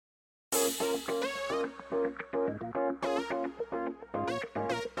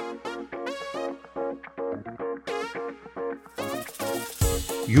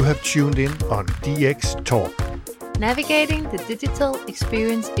You have tuned in on DXTalk. Navigating the digital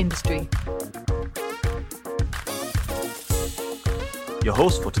experience industry. Your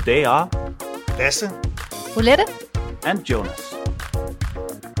hosts for today are Lasse, Roulette. and Jonas.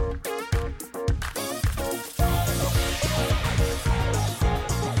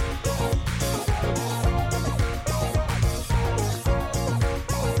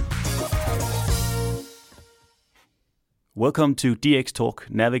 Welcome to DXTalk,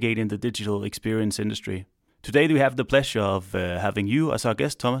 Navigating the Digital Experience Industry. Today we have the pleasure of having you as our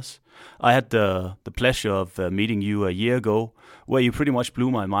guest, Thomas. I had the pleasure of meeting you a year ago, where you pretty much blew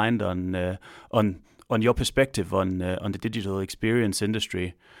my mind on your perspective on the digital experience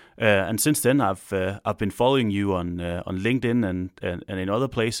industry. And since then, I've been following you on LinkedIn and in other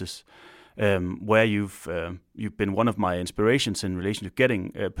places, where you've been one of my inspirations in relation to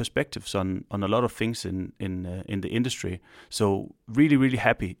getting perspectives on a lot of things in the industry. So really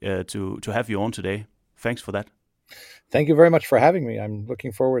happy to have you on today. Thanks for that. Thank you very much for having me. I'm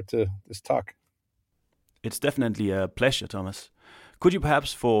looking forward to this talk. It's definitely a pleasure, Thomas. Could you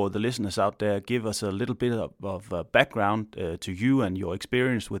perhaps, for the listeners out there, give us a little bit of background to you and your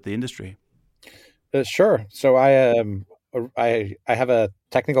experience with the industry? Sure. So I have a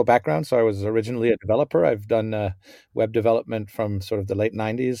technical background. So I was originally a developer. I've done web development from sort of the late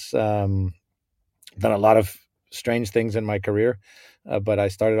 90s. Done a lot of strange things in my career, but I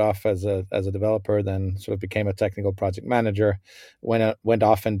started off as a developer, then sort of became a technical project manager. Went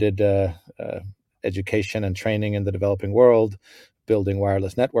off and did education and training in the developing world, building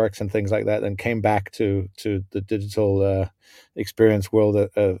wireless networks and things like that, and came back to the digital experience world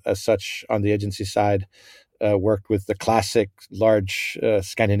as such on the agency side. Worked with the classic large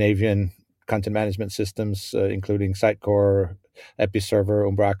Scandinavian content management systems, including Sitecore, Episerver,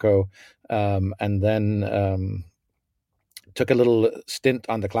 Umbraco, and then took a little stint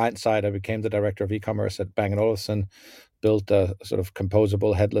on the client side. I became the director of e-commerce at Bang & Olufsen, built a sort of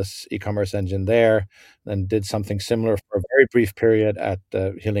composable headless e-commerce engine there, then did something similar for a very brief period at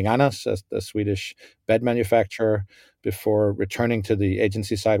Hillinganas, the Swedish bed manufacturer, before returning to the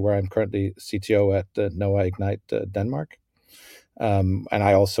agency side, where I'm currently CTO at NoA Ignite Denmark. And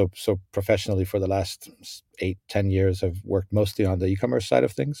I also, so professionally for the last 8-10 years, have worked mostly on the e-commerce side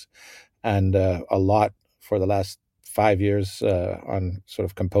of things, and a lot for the last 5 years on sort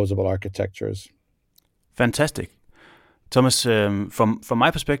of composable architectures. Fantastic. Thomas, from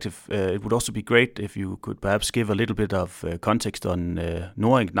my perspective, it would also be great if you could perhaps give a little bit of context on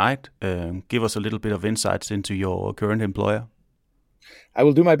NoA Ignite, give us a little bit of insights into your current employer. I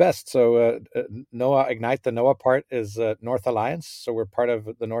will do my best. So NoA Ignite, the NoA part is North Alliance. So we're part of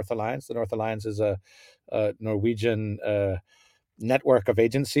the North Alliance. The North Alliance is a Norwegian network of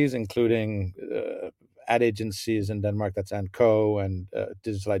agencies, including ad agencies in Denmark, that's &Co, and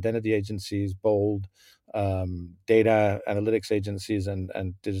digital identity agencies, Bold, data analytics agencies,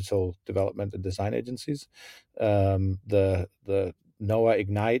 and digital development and design agencies. The NoA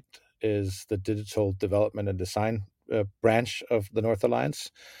Ignite is the digital development and design branch of the North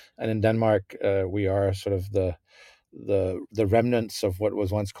Alliance, and in Denmark we are sort of the remnants of what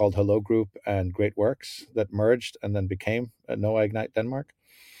was once called Hello Group and Great Works that merged and then became NoA Ignite Denmark.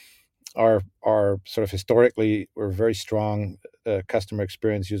 Our sort of historically, we're a very strong customer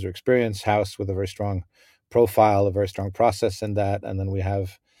experience, user experience house with a very strong profile, a very strong process in that. And then we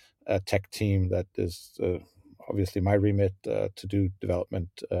have a tech team that is obviously my remit to do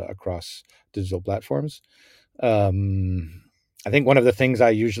development across digital platforms. I think one of the things I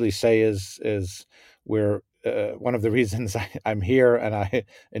usually say is we're one of the reasons I'm here and I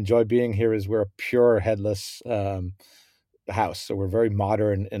enjoy being here is we're a pure headless house. So we're very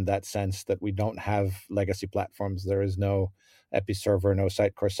modern in that sense that we don't have legacy platforms. There is no Episerver, no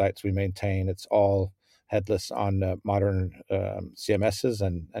Sitecore sites we maintain. It's all headless on modern CMSs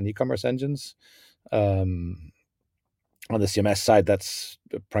and e-commerce engines. On the CMS side, that's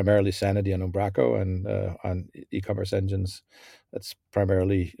primarily Sanity and Umbraco, and on e-commerce engines, that's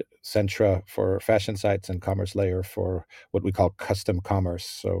primarily Centra for fashion sites and Commerce Layer for what we call custom commerce.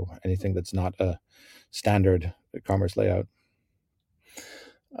 So anything that's not a standard commerce layout.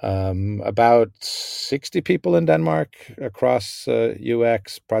 About 60 people in Denmark across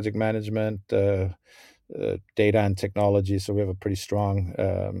UX, project management, data and technology. So we have a pretty strong,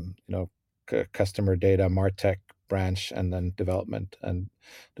 customer data, MarTech branch, and then development. And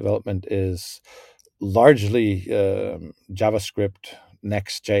development is largely JavaScript,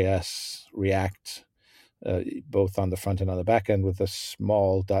 Next.js, React, both on the front and on the back end, with a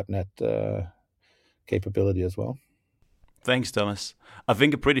small .NET capability as well. Thanks, Thomas. I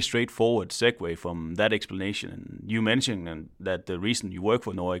think a pretty straightforward segue from that explanation, and you mentioning that the reason you work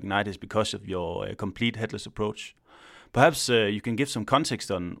for NoA Ignite is because of your complete headless approach. Perhaps you can give some context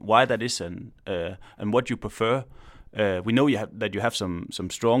on why that is and what you prefer. We know that you have some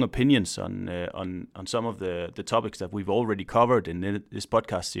strong opinions on some of the topics that we've already covered in this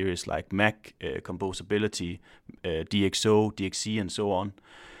podcast series, like Mac, composability, DxO, DXC, and so on.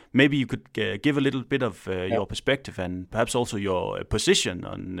 Maybe you could give a little bit of your perspective and perhaps also your position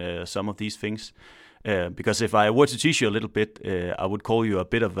on some of these things. Because if I were to teach you a little bit, I would call you a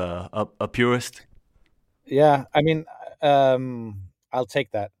bit of a purist. Yeah, I mean, I'll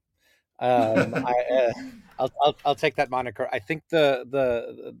take that. I'll take that moniker. I think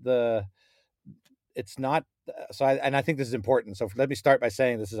the it's not so. I think this is important. So let me start by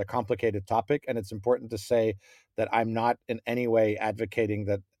saying this is a complicated topic, and it's important to say that I'm not in any way advocating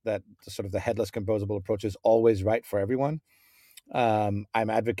that sort of the headless composable approach is always right for everyone. I'm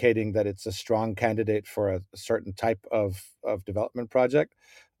advocating that it's a strong candidate for a certain type of development project,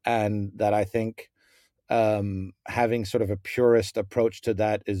 and that I think having sort of a purist approach to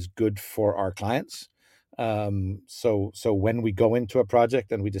that is good for our clients. So when we go into a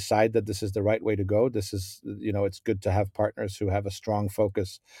project and we decide that this is the right way to go, this is, it's good to have partners who have a strong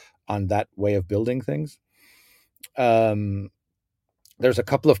focus on that way of building things. There's a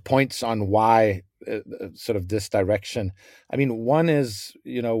couple of points on why sort of this direction. I mean, one is,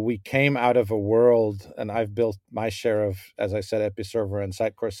 we came out of a world, and I've built my share of, as I said, Episerver and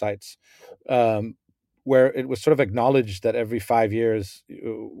Sitecore sites, where it was sort of acknowledged that every 5 years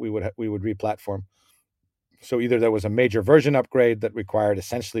we would replatform. So either there was a major version upgrade that required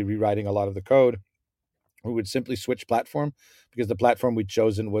essentially rewriting a lot of the code, or we would simply switch platform because the platform we'd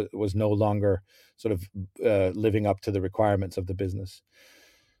chosen was no longer sort of living up to the requirements of the business.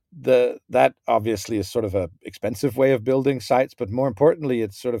 That obviously is sort of a expensive way of building sites, but more importantly,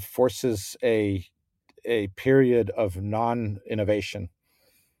 it sort of forces a period of non-innovation.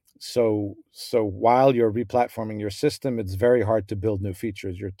 So while you're replatforming your system, it's very hard to build new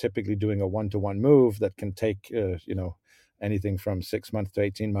features. You're typically doing a one-to-one move that can take anything from 6 months to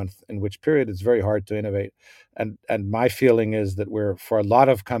 18 months, in which period it's very hard to innovate. And my feeling is that for a lot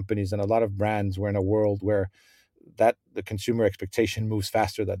of companies and a lot of brands, we're in a world where that the consumer expectation moves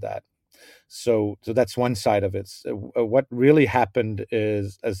faster than that. So that's one side of it. So what really happened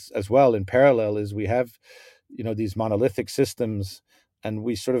is, as well in parallel, is we have these monolithic systems, and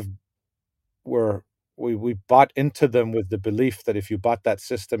we sort of we bought into them with the belief that if you bought that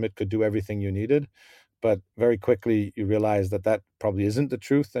system, it could do everything you needed. But very quickly you realize that probably isn't the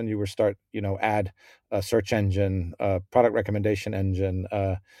truth, and you add a search engine, a product recommendation engine,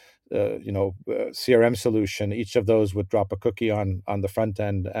 CRM solution. Each of those would drop a cookie on the front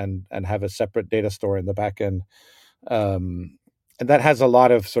end and have a separate data store in the back end, and that has a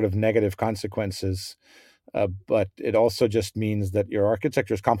lot of sort of negative consequences. But it also just means that your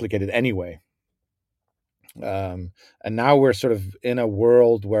architecture is complicated anyway. And now we're sort of in a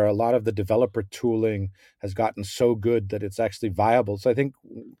world where a lot of the developer tooling has gotten so good that it's actually viable. So I think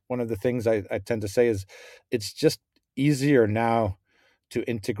one of the things I tend to say is it's just easier now to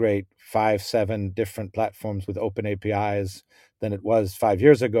integrate 5-7 different platforms with open APIs than it was 5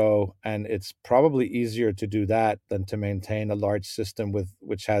 years ago. And it's probably easier to do that than to maintain a large system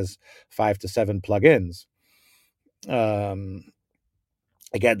which has 5 to 7 plugins.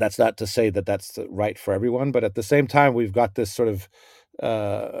 Again, that's not to say that that's right for everyone, but at the same time, we've got this sort of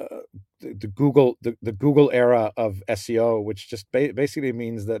the Google era of SEO, which just basically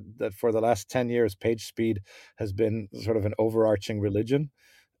means that for the last 10 years, page speed has been sort of an overarching religion,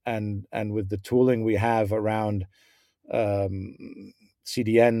 and with the tooling we have around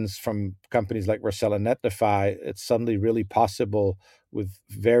CDNs from companies like Vercel and Netlify, it's suddenly really possible with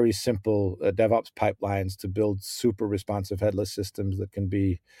very simple DevOps pipelines to build super responsive headless systems that can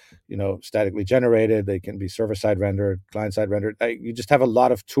be, statically generated. They can be server-side rendered, client-side rendered. You just have a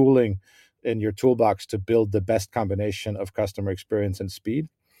lot of tooling in your toolbox to build the best combination of customer experience and speed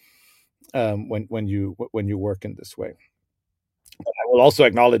when you work in this way. But I will also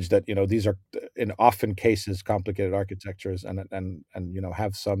acknowledge that these are in often cases complicated architectures and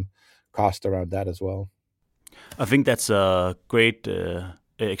have some cost around that as well. I think that's a great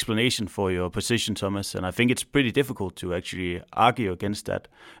explanation for your position, Thomas, and I think it's pretty difficult to actually argue against that.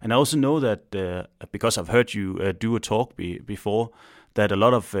 And I also know that because I've heard you do a talk before, that a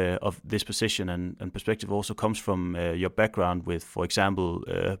lot of this position and perspective also comes from your background with, for example,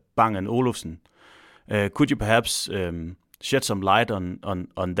 Bang and Olufsen. Could you perhaps shed some light on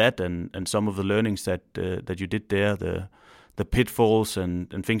that and some of the learnings that you did there, the pitfalls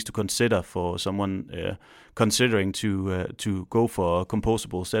and things to consider for someone considering to go for a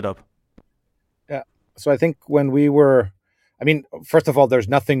composable setup? Yeah. So I think first of all, there's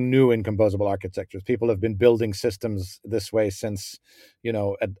nothing new in composable architectures. People have been building systems this way since,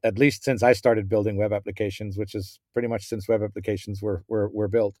 at least since I started building web applications, which is pretty much since web applications were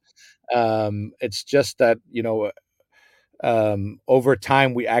built. It's just that, over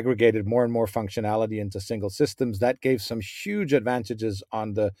time, we aggregated more and more functionality into single systems. That gave some huge advantages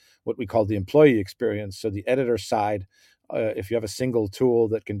on what we call the employee experience. So the editor side, if you have a single tool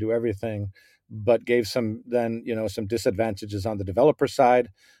that can do everything, but gave some disadvantages on the developer side,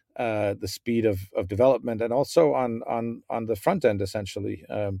 the speed of development, and also on the front end, essentially,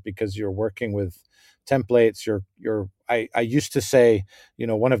 because you're working with templates. I used to say,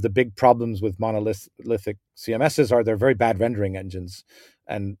 one of the big problems with monolithic CMSs are they're very bad rendering engines,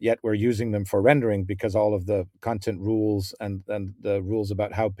 and yet we're using them for rendering because all of the content rules and the rules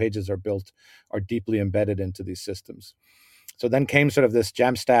about how pages are built are deeply embedded into these systems. So then came sort of this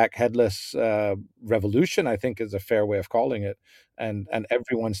Jamstack headless revolution, I think is a fair way of calling it, and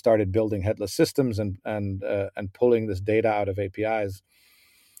everyone started building headless systems and pulling this data out of APIs.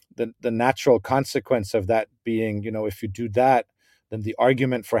 The natural consequence of that being, if you do that, then the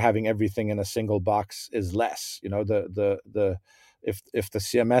argument for having everything in a single box is less. If the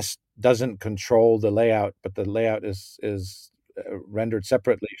CMS doesn't control the layout, but the layout is rendered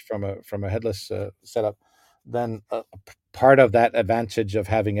separately from a headless setup, then part of that advantage of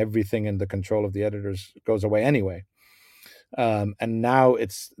having everything in the control of the editors goes away anyway. And now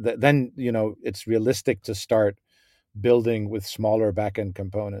it's realistic to start building with smaller backend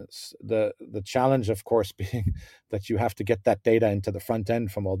components. The challenge, of course, being that you have to get that data into the front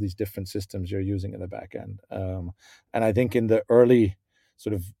end from all these different systems you're using in the backend. And I think in the early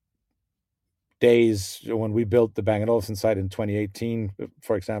sort of days when we built the Bang & Olufsen site in 2018,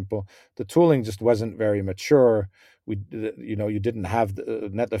 for example, the tooling just wasn't very mature. You didn't have the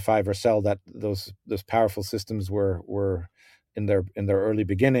Netlify or Cell, that those powerful systems were in their early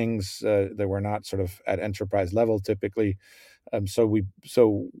beginnings. They were not sort of at enterprise level typically. So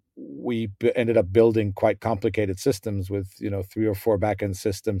we ended up building quite complicated systems with 3 or 4 backend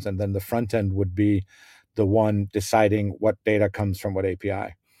systems, and then the front end would be the one deciding what data comes from what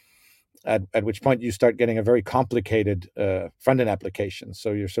API. At which point you start getting a very complicated front-end application.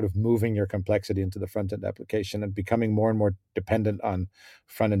 So you're sort of moving your complexity into the front-end application and becoming more and more dependent on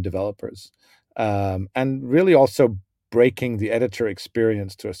front-end developers. And really also breaking the editor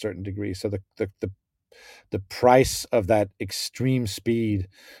experience to a certain degree. So the price of that extreme speed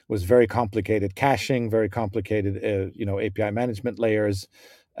was very complicated caching, very complicated API management layers,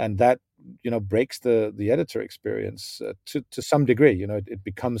 and that breaks the editor experience to some degree. It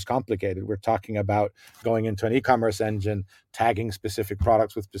becomes complicated. We're talking about going into an e-commerce engine, tagging specific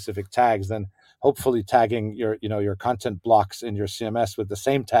products with specific tags, then hopefully tagging your content blocks in your CMS with the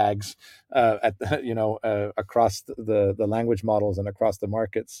same tags across the language models and across the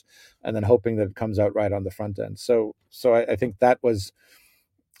markets, and then hoping that it comes out right on the front end. So I think that was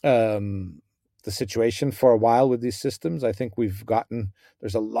the situation for a while with these systems. I think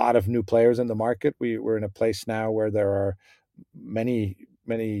there's a lot of new players in the market. We're in a place now where there are many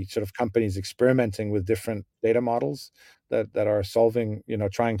sort of companies experimenting with different data models that are solving,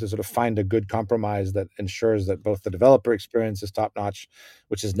 trying to sort of find a good compromise that ensures that both the developer experience is top notch,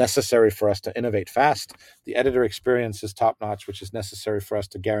 which is necessary for us to innovate fast. The editor experience is top notch, which is necessary for us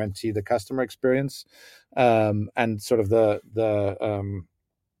to guarantee the customer experience. And sort of the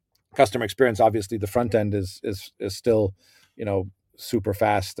customer experience, obviously the front end is still super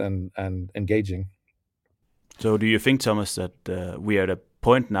fast and engaging. So do you think, Thomas, that we are at a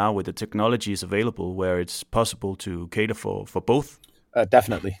point now where the technology is available where it's possible to cater for both?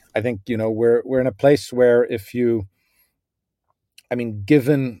 Definitely. I think we're in a place where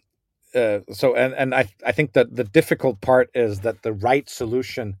given I think that the difficult part is that the right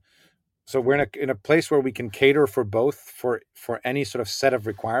solution. So we're in a place where we can cater for both for any sort of set of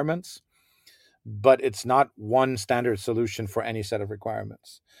requirements, but it's not one standard solution for any set of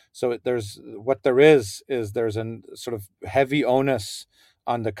requirements. So there's a sort of heavy onus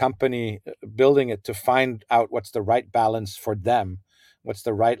on the company building it to find out what's the right balance for them, what's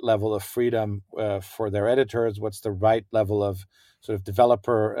the right level of freedom for their editors, what's the right level of sort of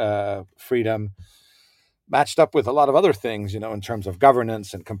developer freedom, matched up with a lot of other things, in terms of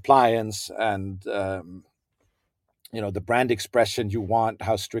governance and compliance and, the brand expression you want.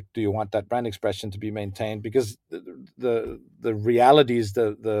 How strict do you want that brand expression to be maintained? Because the realities,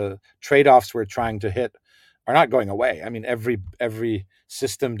 the trade-offs we're trying to hit are not going away. I mean, every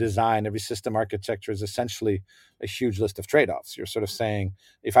system design, every system architecture is essentially a huge list of trade-offs. You're sort of saying,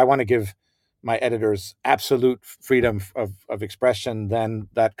 if I want to give my editors absolute freedom of expression, then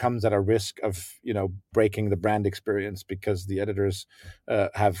that comes at a risk of breaking the brand experience, because the editors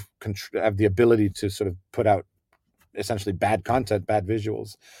have the ability to sort of put out essentially bad content, bad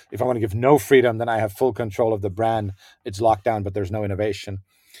visuals. If I want to give no freedom, then I have full control of the brand. It's locked down, but there's no innovation.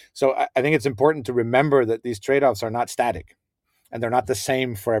 So I think it's important to remember that these trade-offs are not static, and they're not the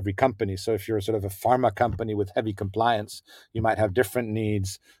same for every company. So if you're sort of a pharma company with heavy compliance, you might have different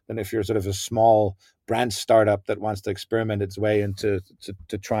needs than if you're sort of a small brand startup that wants to experiment its way into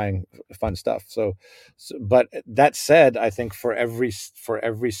trying fun stuff. So, but that said, I think for every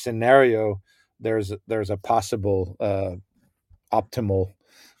scenario, there's a possible optimal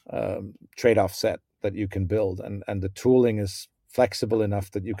trade-off set that you can build, and the tooling is flexible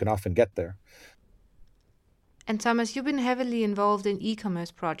enough that you can often get there. And Thomas, you've been heavily involved in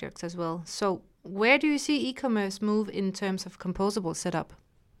e-commerce projects as well. So where do you see e-commerce move in terms of composable setup?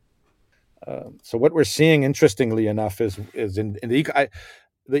 So what we're seeing, interestingly enough, is in the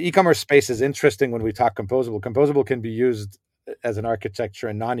e-commerce space is interesting when we talk composable. Composable can be used as an architecture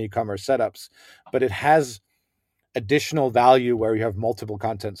in non-e-commerce setups, but it has additional value where you have multiple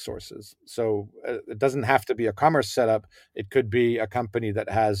content sources. So it doesn't have to be a commerce setup. It could be a company that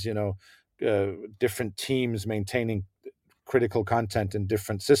has different teams maintaining critical content in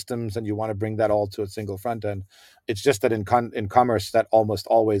different systems, and you want to bring that all to a single front end. It's just that in commerce, that almost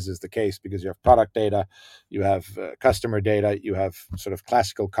always is the case, because you have product data, you have customer data, you have sort of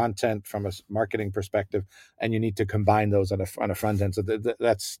classical content from a marketing perspective, and you need to combine those on a front end. So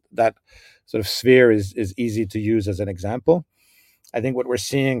that sort of sphere is easy to use as an example. I think what we're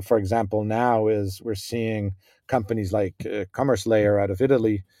seeing, for example, now is we're seeing companies like Commerce Layer out of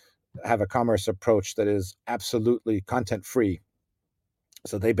Italy have a commerce approach that is absolutely content free.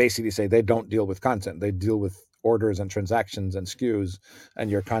 So they basically say they don't deal with content. They deal with orders and transactions and SKUs, and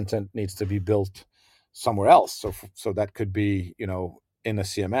your content needs to be built somewhere else. So that could be, in a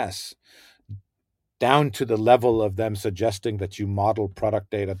CMS, down to the level of them suggesting that you model product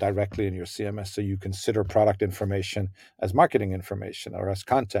data directly in your CMS. So you consider product information as marketing information or as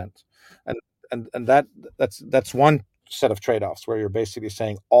content. And that's one set of trade-offs, where you're basically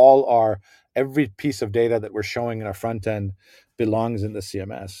saying every piece of data that we're showing in our front end belongs in the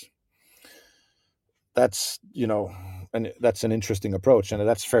CMS. That's and that's an interesting approach, and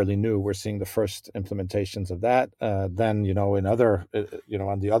that's fairly new. We're seeing the first implementations of that. Then in other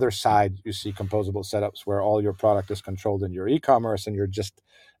on the other side, you see composable setups where all your product is controlled in your e-commerce, and you're just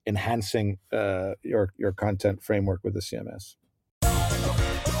enhancing your content framework with the CMS.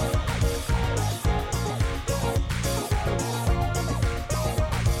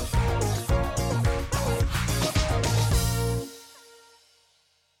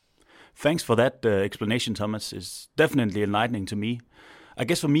 Thanks for that explanation, Thomas. It's definitely enlightening to me. I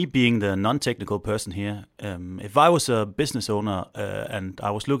guess for me, being the non-technical person here, if I was a business owner and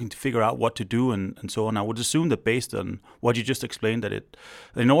I was looking to figure out what to do and so on, I would assume that based on what you just explained, that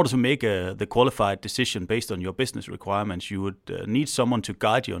in order to make the qualified decision based on your business requirements, you would need someone to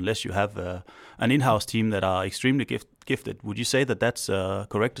guide you, unless you have an in-house team that are extremely gifted. Would you say that that's a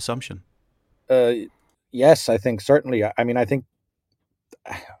correct assumption? Yes, I think certainly. I mean, I think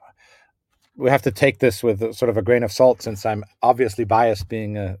we have to take this with sort of a grain of salt, since I'm obviously biased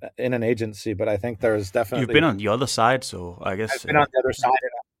being in an agency, but I think there's definitely... You've been on the other side, so I guess... I've been on the other side,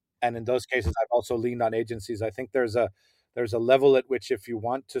 and in those cases, I've also leaned on agencies. I think there's a level at which, if you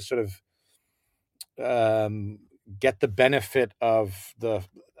want to sort of get the benefit of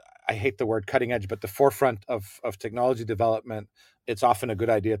I hate the word cutting edge, but the forefront of technology development, it's often a good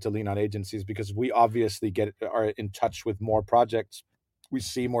idea to lean on agencies, because we obviously are in touch with more projects. We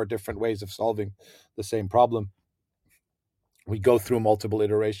see more different ways of solving the same problem. We go through multiple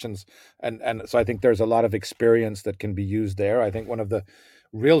iterations. And so I think there's a lot of experience that can be used there. I think one of the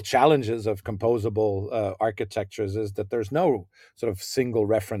real challenges of composable architectures is that there's no sort of single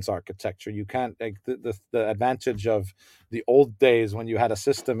reference architecture. You can't, like, the advantage of the old days when you had a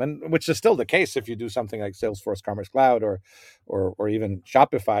system, and which is still the case if you do something like Salesforce Commerce Cloud or even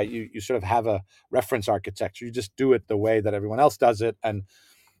Shopify, you sort of have a reference architecture. You just do it the way that everyone else does it. And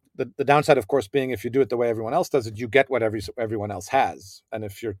the downside, of course, being if you do it the way everyone else does it, you get what everyone else has. And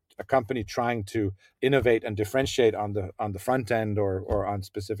if you're a company trying to innovate and differentiate on the front end or on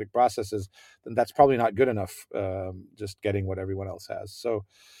specific processes, then that's probably not good enough. Just getting what everyone else has. So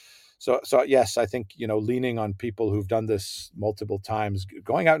yes, I think leaning on people who've done this multiple times,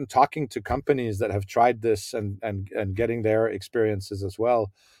 going out and talking to companies that have tried this and getting their experiences as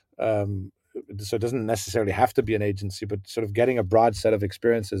well, So it doesn't necessarily have to be an agency, but sort of getting a broad set of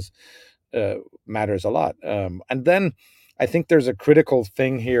experiences matters a lot. And then I think there's a critical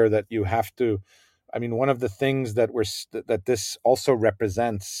thing here that you have to. I mean, one of the things that this also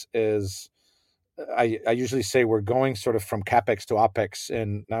represents is, I usually say we're going sort of from capex to opex,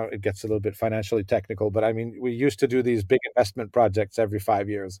 and now it gets a little bit financially technical, but I mean, we used to do these big investment projects every 5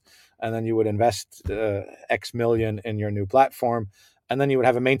 years, and then you would invest X million in your new platform, and then you would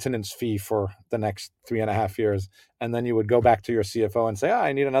have a maintenance fee for the next 3.5 years, and then you would go back to your CFO and say,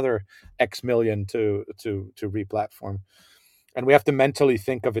 I need another X million to replatform. And we have to mentally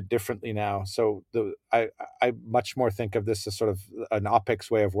think of it differently now. So I much more think of this as sort of an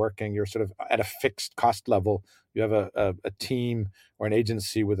OPEX way of working. You're sort of at a fixed cost level. You have a team or an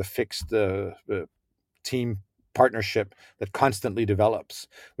agency with a fixed team partnership that constantly develops,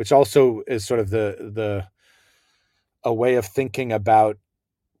 which also is sort of a way of thinking about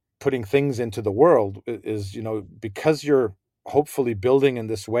putting things into the world. Is, because you're hopefully building in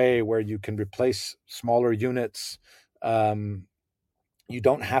this way where you can replace smaller units, you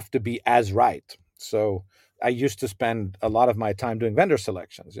don't have to be as right. So I used to spend a lot of my time doing vendor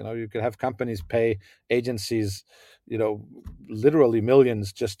selections. You could have companies pay agencies, literally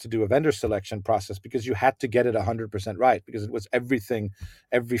millions just to do a vendor selection process, because you had to get it 100% right, because it was everything,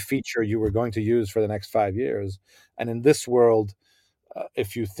 every feature you were going to use for the next 5 years. And in this world,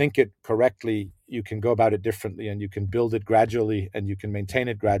 if you think it correctly, you can go about it differently, and you can build it gradually, and you can maintain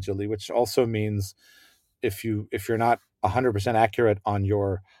it gradually, which also means if you're not 100% accurate on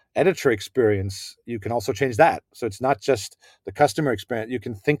your editor experience, you can also change that. So it's not just the customer experience. You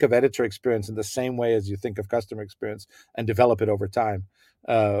can think of editor experience in the same way as you think of customer experience, and develop it over time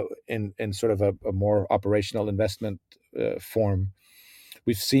in sort of a more operational investment form.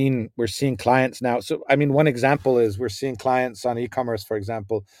 We're seeing clients now. So, I mean, one example is we're seeing clients on e-commerce, for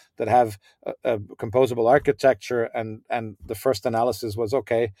example, that have a composable architecture, and the first analysis was,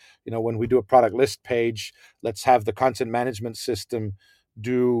 okay, when we do a product list page, let's have the content management system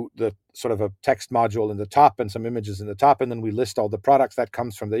do the sort of a text module in the top and some images in the top, and then we list all the products that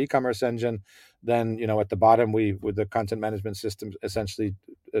comes from the e-commerce engine. Then, at the bottom, with the content management system essentially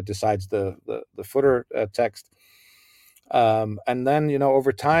decides the footer text. And then,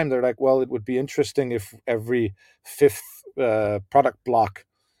 over time, they're like, well, it would be interesting if every fifth product block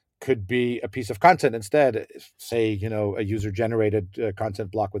could be a piece of content instead. Say, a user-generated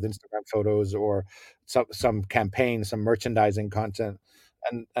content block with Instagram photos, or some campaign, some merchandising content.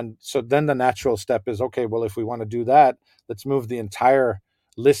 And so then the natural step is, okay, well, if we want to do that, let's move the entire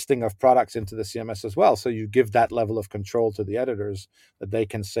listing of products into the CMS as well. So you give that level of control to the editors, that they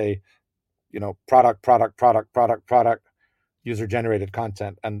can say, product, user-generated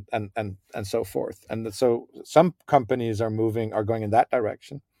content, and so forth. And so some companies are going in that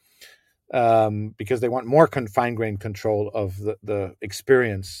direction, because they want more fine-grained control of the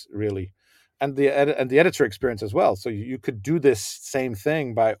experience, really, and the editor experience as well. So you could do this same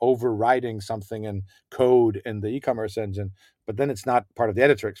thing by overriding something in code in the e-commerce engine, but then it's not part of the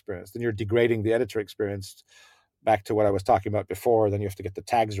editor experience. Then you're degrading the editor experience back to what I was talking about before. Then you have to get the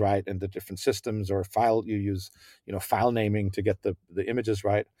tags right in the different systems, or you use file naming to get the images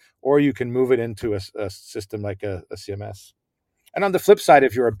right, or you can move it into a system like a CMS. And on the flip side,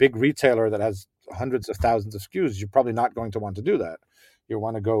 if you're a big retailer that has hundreds of thousands of SKUs, you're probably not going to want to do that. You're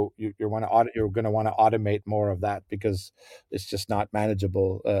going to want to automate more of that, because it's just not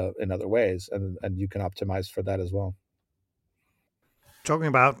manageable in other ways, and you can optimize for that as well. Talking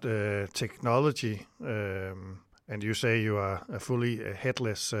about technology, and you say you are a fully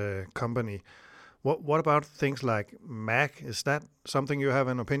headless company. What about things like Mac? Is that something you have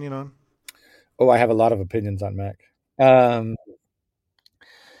an opinion on? Oh, I have a lot of opinions on Mac.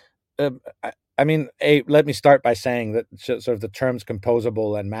 I mean, let me start by saying that sort of the terms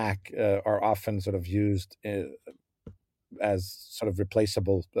composable and Mac are often sort of used as sort of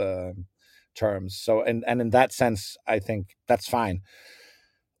replaceable terms. So, and in that sense, I think that's fine.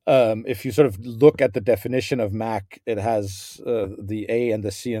 If you sort of look at the definition of Mac, it has the A and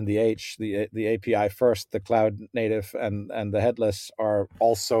the C and the H. The API first, the cloud native, and the headless are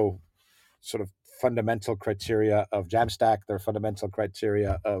also sort of fundamental criteria of Jamstack. They're fundamental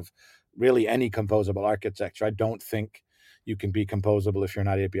criteria of really any composable architecture. I don't think you can be composable if you're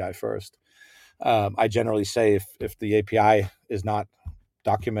not API first. I generally say if the API is not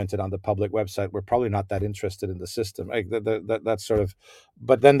documented on the public website, we're probably not that interested in the system. That's sort of,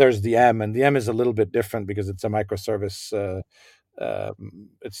 but then there's the M, and the M is a little bit different because it's a microservice.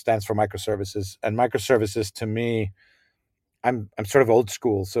 It stands for microservices, and microservices to me I'm sort of old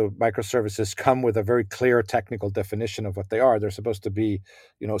school, so microservices come with a very clear technical definition of what they are. They're supposed to be,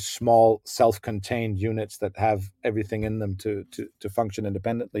 small self-contained units that have everything in them to function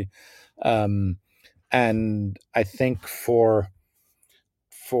independently. And I think for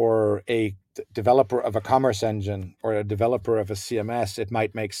a developer of a commerce engine or a developer of a CMS, it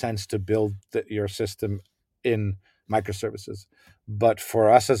might make sense to build your system in microservices. But for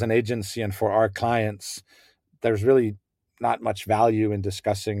us as an agency and for our clients, there's really not much value in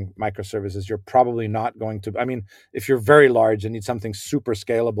discussing microservices. You're probably not going to, if you're very large and need something super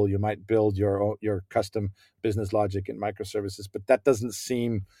scalable, you might build your custom business logic in microservices, but that doesn't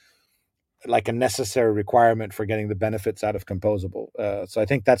seem like a necessary requirement for getting the benefits out of composable. So I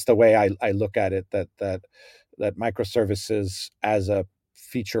think that's the way I look at it, that microservices as a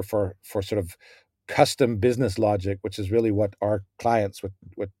feature for sort of custom business logic, which is really what our clients,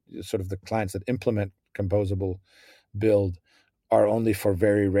 what sort of the clients that implement composable build, are only for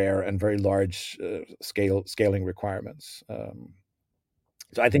very rare and very large scaling requirements.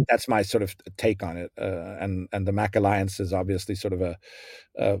 So I think that's my sort of take on it. And the Mac Alliance is obviously sort of a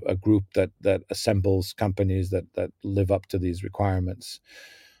group that assembles companies that live up to these requirements.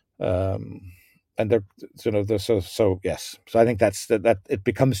 And they're so yes. So I think that it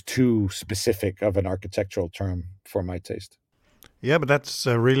becomes too specific of an architectural term for my taste. Yeah, but that's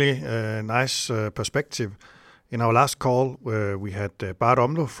a really nice perspective. In our last call, we had Bart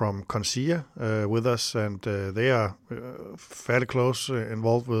Omlo from Consia with us, and they are fairly close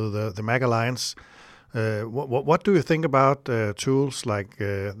involved with the Mac Alliance. What do you think about tools like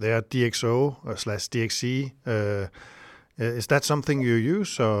their DXO/DXE? Is that something you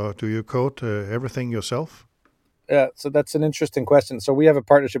use, or do you code everything yourself? Yeah, so that's an interesting question. So we have a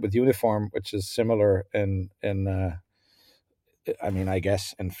partnership with Uniform, which is similar I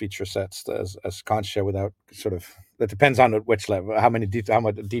guess in feature sets as Consia, without sort of, it depends on which level, how much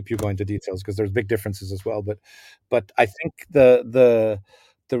deep you go into details, because there's big differences as well. But I think the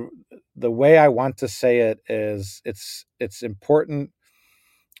way I want to say it is it's important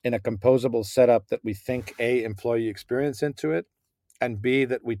in a composable setup that we think A, employee experience into it, and B,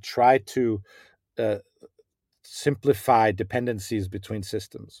 that we try to simplify dependencies between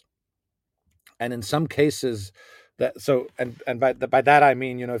systems. And in some cases, by that I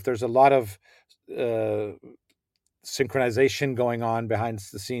mean, if there's a lot of synchronization going on behind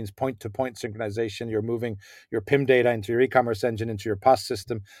the scenes, point-to-point synchronization, you're moving your PIM data into your e-commerce engine, into your POS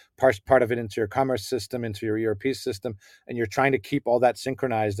system, part of it into your commerce system, into your ERP system, and you're trying to keep all that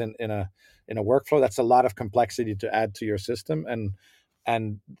synchronized in a workflow. That's a lot of complexity to add to your system,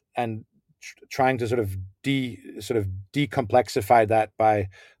 and trying to sort of decomplexify that by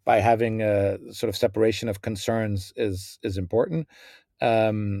having a sort of separation of concerns is important.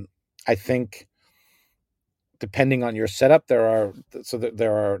 I think depending on your setup,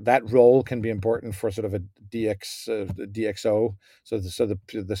 that role can be important for sort of a DXO, so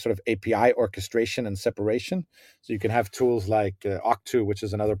the sort of API orchestration and separation. So you can have tools like Octu, which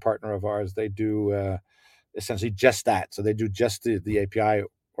is another partner of ours. They do essentially just that. So they do just the API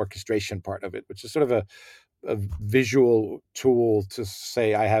orchestration part of it, which is sort of a visual tool to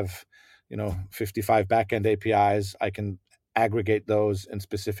say, I have 55 backend APIs. I can aggregate those in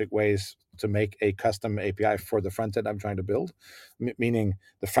specific ways to make a custom API for the front end I'm trying to build, meaning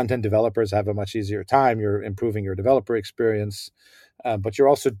the front end developers have a much easier time. You're improving your developer experience, but you're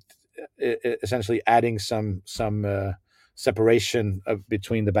also essentially adding some separation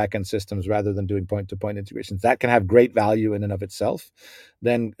between the backend systems rather than doing point-to-point integrations. That can have great value in and of itself.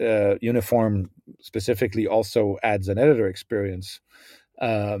 Then Uniform specifically also adds an editor experience,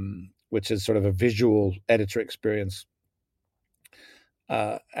 which is sort of a visual editor experience.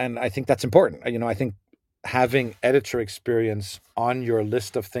 And I think that's important. I think having editor experience on your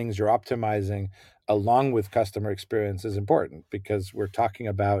list of things you're optimizing along with customer experience is important, because we're talking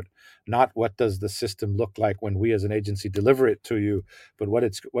about not what does the system look like when we as an agency deliver it to you, but what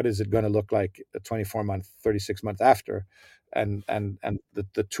is it going to look like a 24-month, 36-month after, and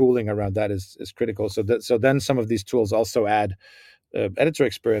the tooling around that is critical. So then some of these tools also add editor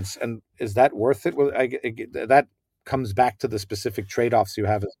experience, and is that worth it? Well, that comes back to the specific trade-offs you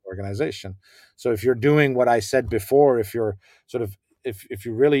have as an organization. So if you're doing what I said before, if you're sort of if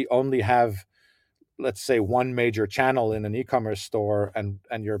you really only have, let's say, one major channel in an e-commerce store, and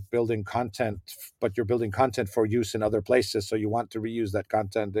you're building content, but you're building content for use in other places, so you want to reuse that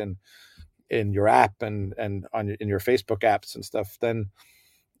content in your app and in your Facebook apps and stuff, then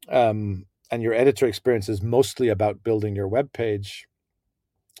and your editor experience is mostly about building your web page,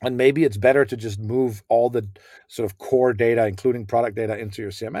 And maybe it's better to just move all the sort of core data, including product data, into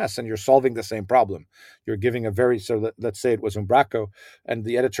your CMS, and you're solving the same problem. You're giving a very, so let's say it was Umbraco, and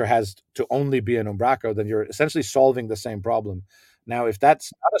the editor has to only be an Umbraco, then you're essentially solving the same problem. Now, if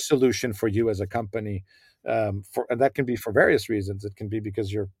that's not a solution for you as a company, and that can be for various reasons. It can be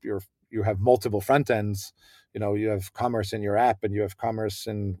because you have multiple front ends. You have commerce in your app, and you have commerce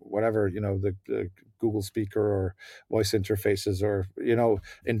in whatever, the Google Speaker or voice interfaces, or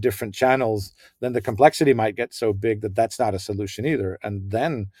in different channels. Then the complexity might get so big that that's not a solution either. And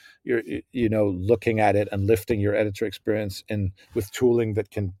then you're looking at it and lifting your editor experience in with tooling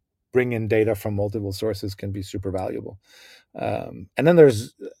that can bring in data from multiple sources can be super valuable. And then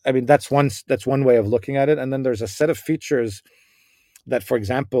that's one way of looking at it. And then there's a set of features that, for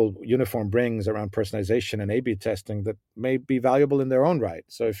example, Uniform brings around personalization and A/B testing that may be valuable in their own right.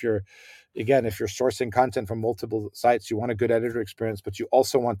 So if you're sourcing content from multiple sites, you want a good editor experience, but you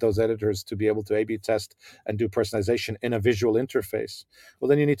also want those editors to be able to A/B test and do personalization in a visual interface. Well,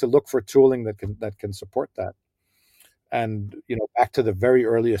 then you need to look for tooling that can support that. And back to the very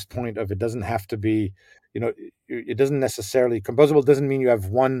earliest point of, it doesn't have to be, it doesn't necessarily, composable doesn't mean you have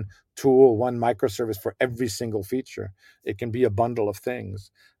one tool, one microservice for every single feature. It can be a bundle of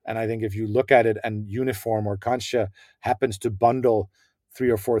things. And I think if you look at it, and Uniform or Concha happens to bundle 3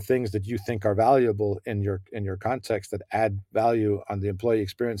 or 4 things that you think are valuable in your context, that add value on the employee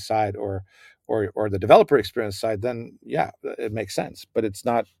experience side or the developer experience side, then yeah, it makes sense. But it's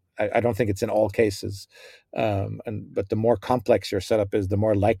not, I don't think it's in all cases. But the more complex your setup is, the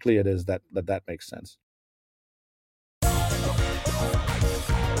more likely it is that makes sense.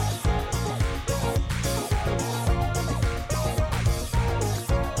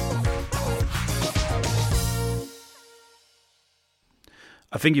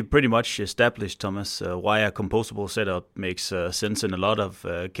 I think you pretty much established, Thomas, why a composable setup makes sense in a lot of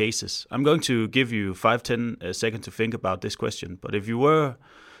cases. I'm going to give you 5-10 seconds to think about this question. But if you were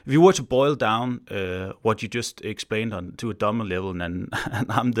to boil down what you just explained on to a dummy level, and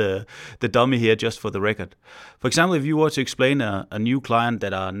I'm the dummy here just for the record. For example, if you were to explain a new client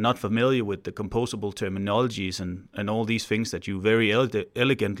that are not familiar with the composable terminologies and all these things that you very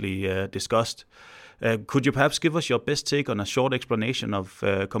elegantly discussed, could you perhaps give us your best take on a short explanation of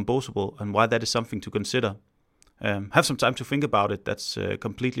composable and why that is something to consider? Have some time to think about it. That's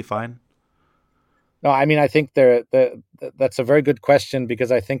completely fine. No, I mean, I think that's a very good question,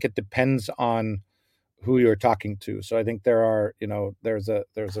 because I think it depends on who you're talking to. So I think there's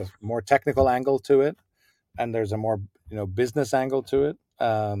a more technical angle to it, and there's a more business angle to it.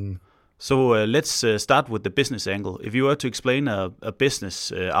 So let's start with the business angle. If you were to explain a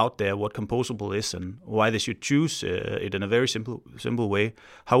business out there what composable is and why they should choose it in a very simple way,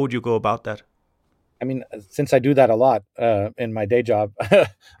 how would you go about that? I mean, since I do that a lot in my day job,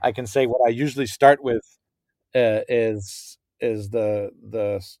 I can say what I usually start with is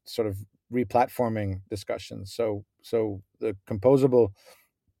the sort of replatforming discussion. So the composable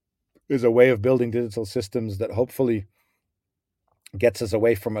is a way of building digital systems that hopefully gets us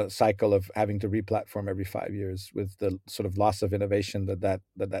away from a cycle of having to replatform every 5 years, with the sort of loss of innovation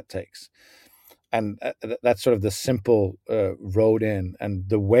that takes. And that's sort of the simple road in. And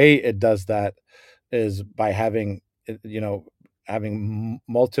the way it does that is by having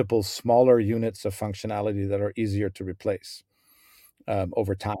multiple smaller units of functionality that are easier to replace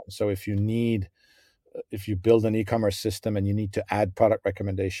over time. So if you build an e-commerce system and you need to add product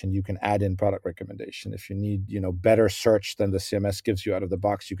recommendation, you can add in product recommendation. If you need, better search than the CMS gives you out of the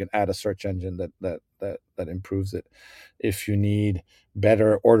box, you can add a search engine that improves it. If you need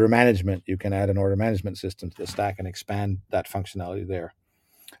better order management, you can add an order management system to the stack and expand that functionality there.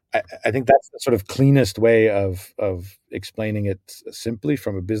 I think that's the sort of cleanest way of explaining it simply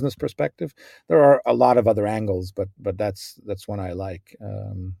from a business perspective. There are a lot of other angles, but that's one I like.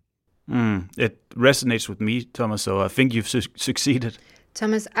 It resonates with me, Thomas, so I think you've succeeded.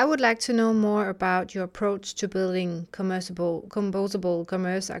 Thomas, I would like to know more about your approach to building composable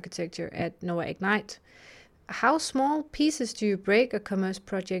commerce architecture at NoA Ignite. How small pieces do you break a commerce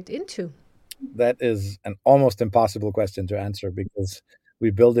project into? That is an almost impossible question to answer, because we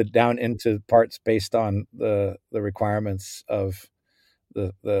build it down into parts based on the requirements of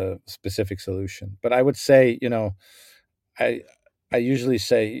the specific solution. But I would say, I usually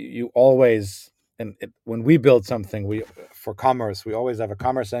say you always, when we build something, for commerce, we always have a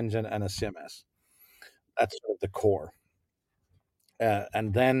commerce engine and a CMS. That's sort of the core.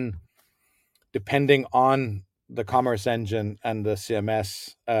 And then depending on the commerce engine and the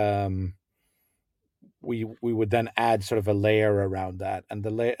CMS, we would then add sort of a layer around that.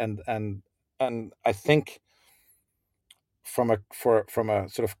 And I think from a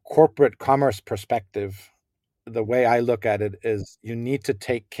sort of corporate commerce perspective, the way I look at it is you need to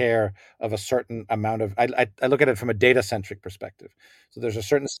take care of a certain amount of. I look at it from a data centric perspective. So there's a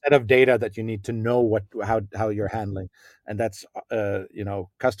certain set of data that you need to know how you're handling, and that's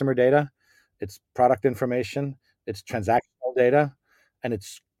customer data, it's product information, it's transactional data, and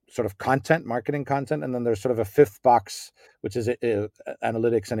it's sort of content, marketing content, and then there's sort of a fifth box, which is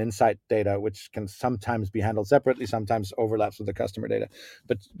analytics and insight data, which can sometimes be handled separately, sometimes overlaps with the customer data.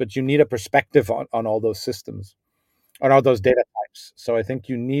 But you need a perspective on all those systems, on all those data types. So I think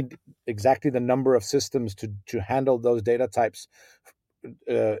you need exactly the number of systems to handle those data types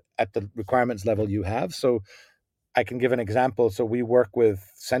at the requirements level you have. So I can give an example. So we work with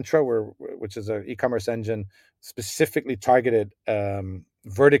Centra, which is an e-commerce engine specifically targeted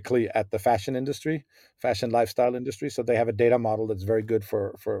vertically at the fashion industry, fashion lifestyle industry. So they have a data model that's very good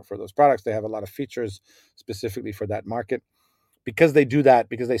for those products. They have a lot of features specifically for that market. Because they do that,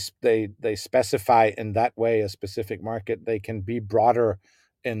 because they specify in that way a specific market, they can be broader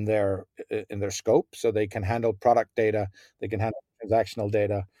in their scope. So they can handle product data, they can handle transactional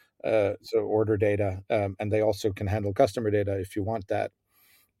data, so order data, and they also can handle customer data if you want that.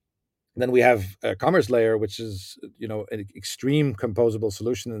 Then we have a commerce layer, which is an extreme composable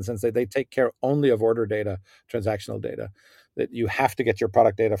solution in the sense that they take care only of order data, transactional data. That you have to get your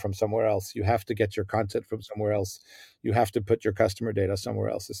product data from somewhere else, you have to get your content from somewhere else, you have to put your customer data somewhere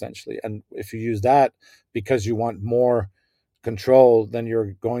else, essentially. And if you use that because you want more control, then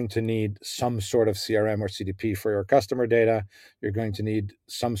you're going to need some sort of CRM or CDP for your customer data. You're going to need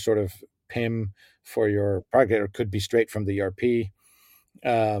some sort of PIM for your product, or it could be straight from the ERP.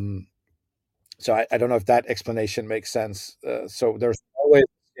 So I don't know if that explanation makes sense. So there's always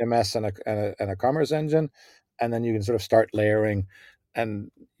CMS and a commerce engine, and then you can sort of start layering. And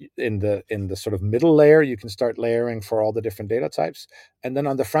in the sort of middle layer, you can start layering for all the different data types. And then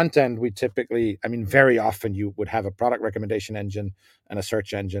on the front end, we typically, very often you would have a product recommendation engine and a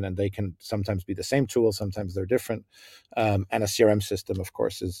search engine, and they can sometimes be the same tool, sometimes they're different. And a CRM system, of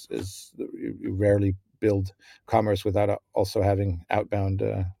course, is you rarely build commerce without also having outbound.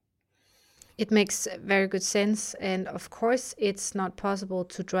 It makes very good sense. And of course, it's not possible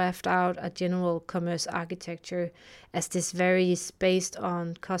to draft out a general commerce architecture, as this varies based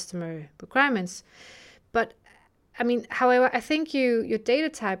on customer requirements. But however, I think your data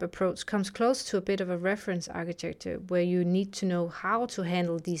type approach comes close to a bit of a reference architecture, where you need to know how to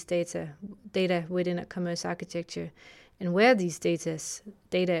handle these data within a commerce architecture, and where these data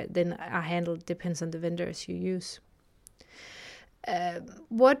then are handled depends on the vendors you use.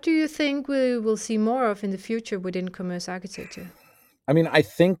 What do you think we will see more of in the future within commerce architecture? I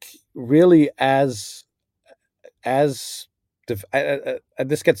think really as this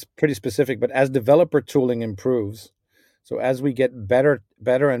gets pretty specific, but as developer tooling improves, so as we get better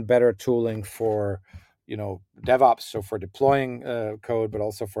and better tooling for DevOps, so for deploying code, but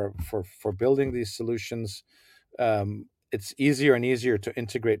also for building these solutions, it's easier and easier to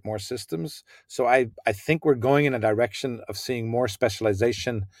integrate more systems. So I think we're going in a direction of seeing more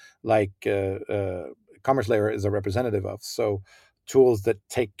specialization, like Commerce Layer is a representative of. So tools that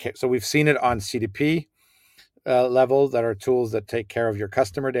take care. So we've seen it on CDP level, that are tools that take care of your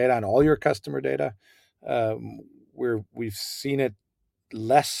customer data and all your customer data. We've seen it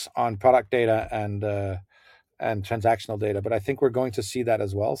less on product data and transactional data, but I think we're going to see that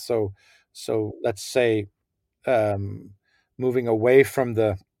as well. So let's say moving away from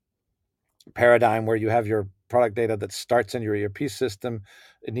the paradigm where you have your product data that starts in your ERP system,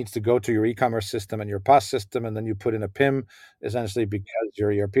 it needs to go to your e-commerce system and your POS system, and then you put in a PIM, essentially because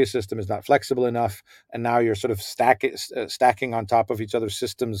your ERP system is not flexible enough, and now you're sort of stacking on top of each other's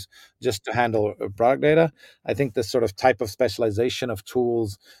systems just to handle product data. I think this sort of type of specialization of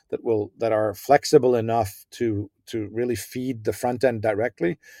tools that are flexible enough to really feed the front end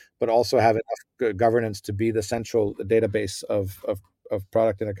directly, but also have enough governance to be the central database of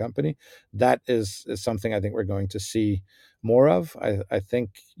product in a company, that is something I think we're going to see more of. I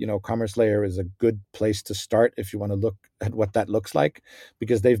think Commerce Layer is a good place to start if you want to look at what that looks like,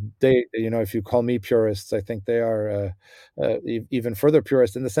 because they if you call me purists, I think they are even further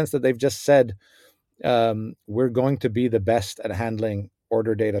purist in the sense that they've just said we're going to be the best at handling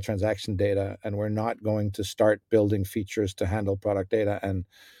order data, transaction data, and we're not going to start building features to handle product data and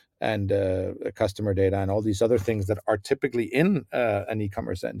customer data and all these other things that are typically in an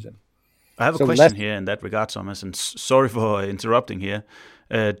e-commerce engine. I have a question here in that regard, Thomas, and sorry for interrupting here.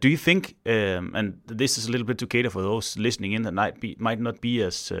 Do you think, and this is a little bit to cater for those listening in that might not be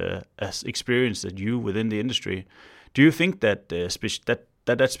as experienced as you within the industry, do you think that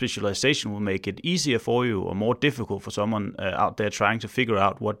that specialization will make it easier for you or more difficult for someone out there trying to figure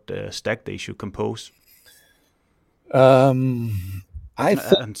out what stack they should compose? And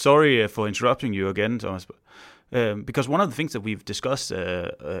sorry for interrupting you again, Thomas, because one of the things that we've discussed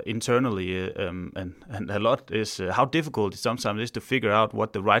internally and a lot is how difficult it sometimes is to figure out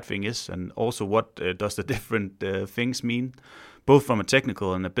what the right thing is, and also what does the different things mean, both from a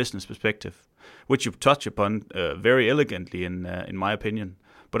technical and a business perspective, which you touch upon very elegantly in my opinion.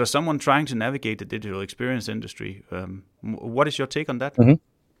 But as someone trying to navigate the digital experience industry, what is your take on that? Mm-hmm.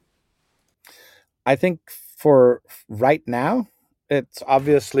 I think for right now, it's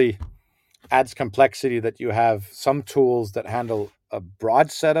obviously adds complexity that you have some tools that handle a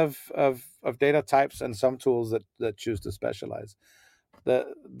broad set of data types and some tools that choose to specialize.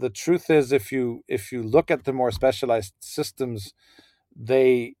 The truth is, if you look at the more specialized systems,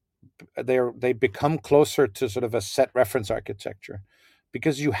 they become closer to sort of a set reference architecture,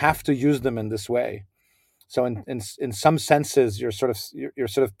 because you have to use them in this way. So in some senses, you're sort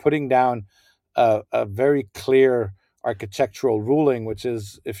of putting down a very clear architectural ruling, which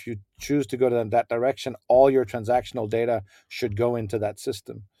is if you choose to go to that direction, all your transactional data should go into that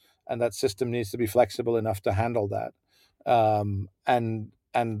system, and that system needs to be flexible enough to handle that.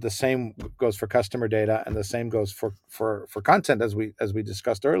 And the same goes for customer data, and the same goes for content, as we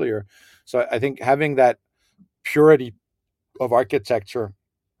discussed earlier. So I think having that purity of architecture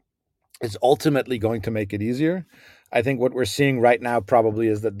is ultimately going to make it easier. I think what we're seeing right now probably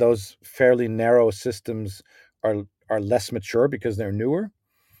is that those fairly narrow systems are less mature because they're newer,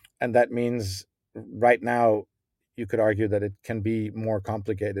 and that means right now you could argue that it can be more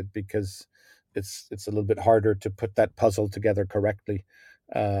complicated because it's a little bit harder to put that puzzle together correctly.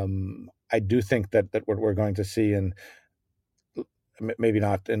 I do think that what we're going to see, and maybe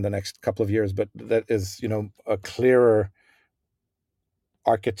not in the next couple of years, but that is a clearer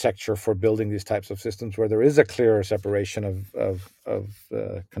architecture for building these types of systems where there is a clearer separation of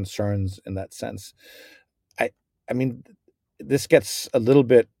concerns in that sense. I mean, this gets a little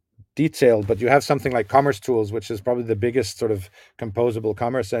bit detailed, but you have something like Commerce Tools, which is probably the biggest sort of composable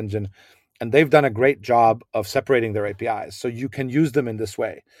commerce engine, and they've done a great job of separating their APIs, so you can use them in this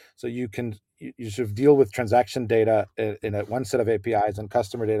way. So you sort of deal with transaction data in one set of APIs, and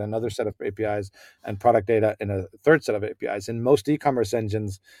customer data another set of APIs, and product data in a third set of APIs. In most e-commerce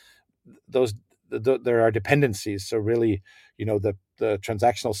engines, there are dependencies. So really, the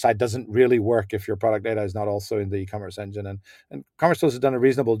transactional side doesn't really work if your product data is not also in the e-commerce engine. And Commerce Tools has done a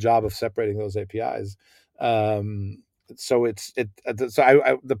reasonable job of separating those APIs. So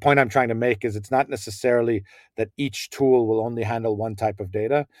the point I'm trying to make is it's not necessarily that each tool will only handle one type of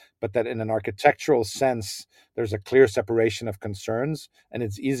data, but that in an architectural sense, there's a clear separation of concerns, and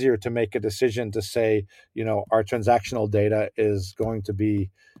it's easier to make a decision to say, our transactional data is going to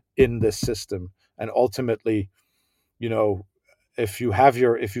be in this system. And ultimately, if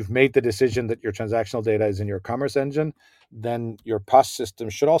you've made the decision that your transactional data is in your commerce engine, then your POS system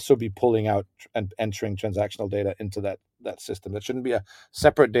should also be pulling out and entering transactional data into that system. That shouldn't be a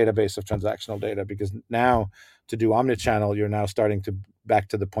separate database of transactional data, because now to do omnichannel, you're now starting to back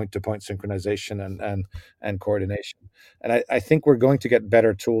to the point-to-point synchronization and coordination. And I think we're going to get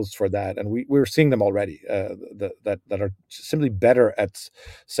better tools for that, and we're seeing them already that are simply better at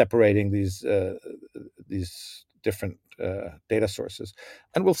separating these different data sources,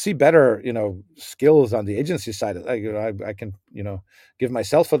 and we'll see better, skills on the agency side. I can, give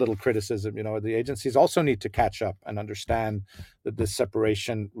myself a little criticism. The agencies also need to catch up and understand that this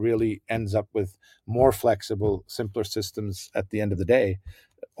separation really ends up with more flexible, simpler systems at the end of the day.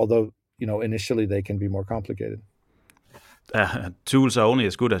 Although, initially they can be more complicated. Tools are only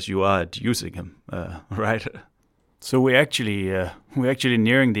as good as you are at using them, right? So we're actually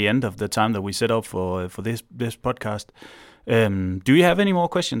nearing the end of the time that we set up for this podcast. Do you have any more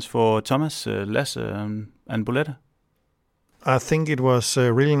questions for Thomas, Lasse, and Bolette? I think it was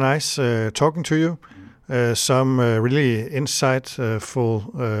really nice talking to you. Some really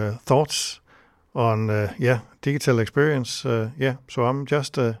insightful thoughts on digital experience. So I'm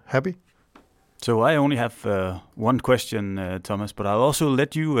just happy. So I only have one question, Thomas, but I'll also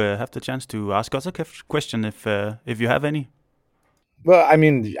let you have the chance to ask us a question if you have any. Well, I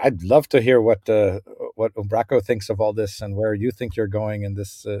mean, I'd love to hear what Umbraco thinks of all this and where you think you're going in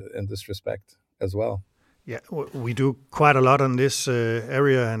this respect as well. Yeah, we do quite a lot on this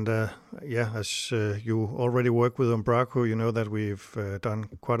area, and as you already work with Umbraco, you know that we've done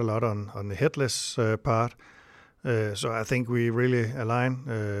quite a lot on the headless part. So I think we really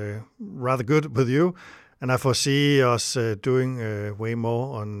align rather good with you, and I foresee us doing way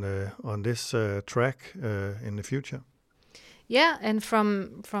more on this track in the future. Yeah, and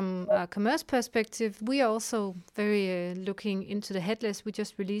from a commerce perspective, we are also very looking into the headless. We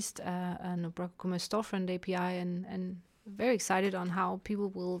just released an Umbraco Commerce storefront API, and very excited on how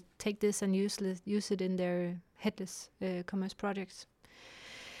people will take this and use it in their headless commerce projects.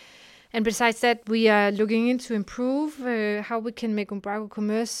 And besides that, we are looking into improve how we can make Umbraco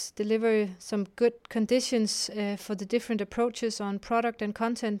Commerce deliver some good conditions for the different approaches on product and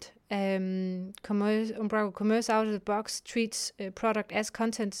content. Umbraco Commerce out of the box treats product as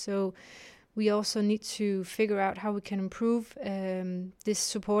content, so we also need to figure out how we can improve this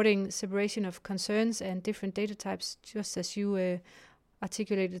supporting separation of concerns and different data types, just as you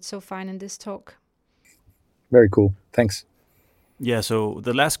articulated so fine in this talk. Very cool. Thanks. Yeah, so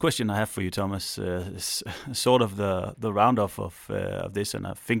the last question I have for you, Thomas, is sort of the roundup of this, and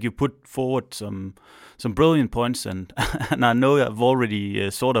I think you put forward some brilliant points, and and I know I've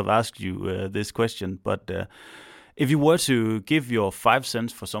already sort of asked you this question, but if you were to give your 5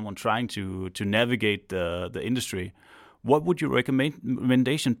 cents for someone trying to navigate the industry, what would your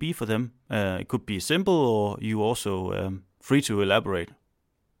recommendation be for them? It could be simple, or you also free to elaborate.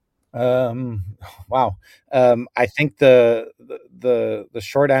 Wow. I think the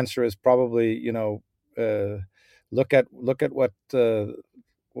short answer is probably, look at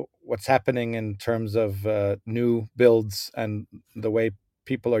what's happening in terms of new builds and the way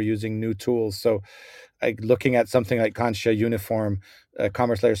people are using new tools. So, looking at something like Concha Uniform,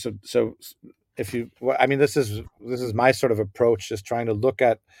 Commerce Layer. So if you, I mean, this is my sort of approach, just trying to look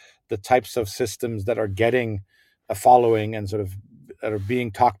at the types of systems that are getting a following and sort of that are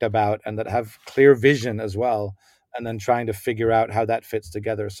being talked about and that have clear vision as well, and then trying to figure out how that fits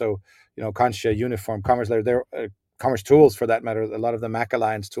together. So, Concha Uniform, Commerce Layer, they're Commerce Tools for that matter. A lot of the Mac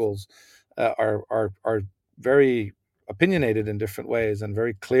Alliance tools are very opinionated in different ways and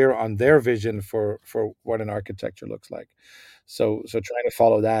very clear on their vision for what an architecture looks like. So trying to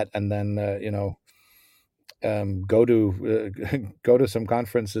follow that, and then go to some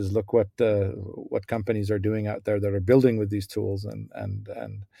conferences, look what companies are doing out there that are building with these tools, and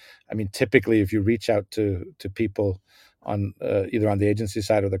I mean, typically if you reach out to people on either on the agency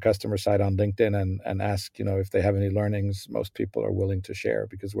side or the customer side on LinkedIn and ask if they have any learnings, most people are willing to share,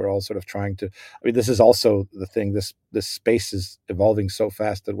 because we're all sort of trying to, I mean, this is also the thing, this space is evolving so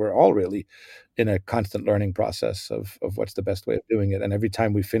fast that we're all really in a constant learning process of what's the best way of doing it. And every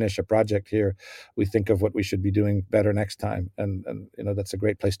time we finish a project here, we think of what we should be doing better next time, and that's a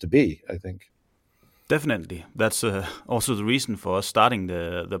great place to be, I think. Definitely. That's also the reason for us starting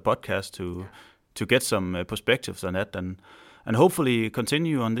the podcast, to get some perspectives on that, and hopefully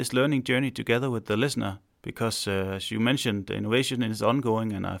continue on this learning journey together with the listener, because as you mentioned, innovation is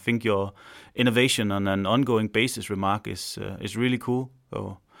ongoing, and I think your innovation on an ongoing basis remark is really cool.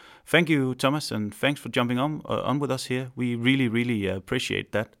 So thank you, Thomas, and thanks for jumping on with us here. We really, really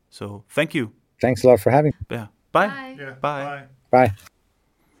appreciate that. So thank you. Thanks a lot for having me. Yeah. Bye. Bye. Yeah, Bye. Bye.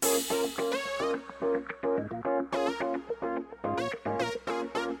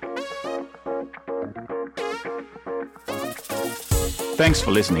 Thanks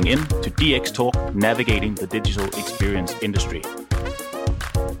for listening in to DXTalk, Navigating the Digital Experience Industry.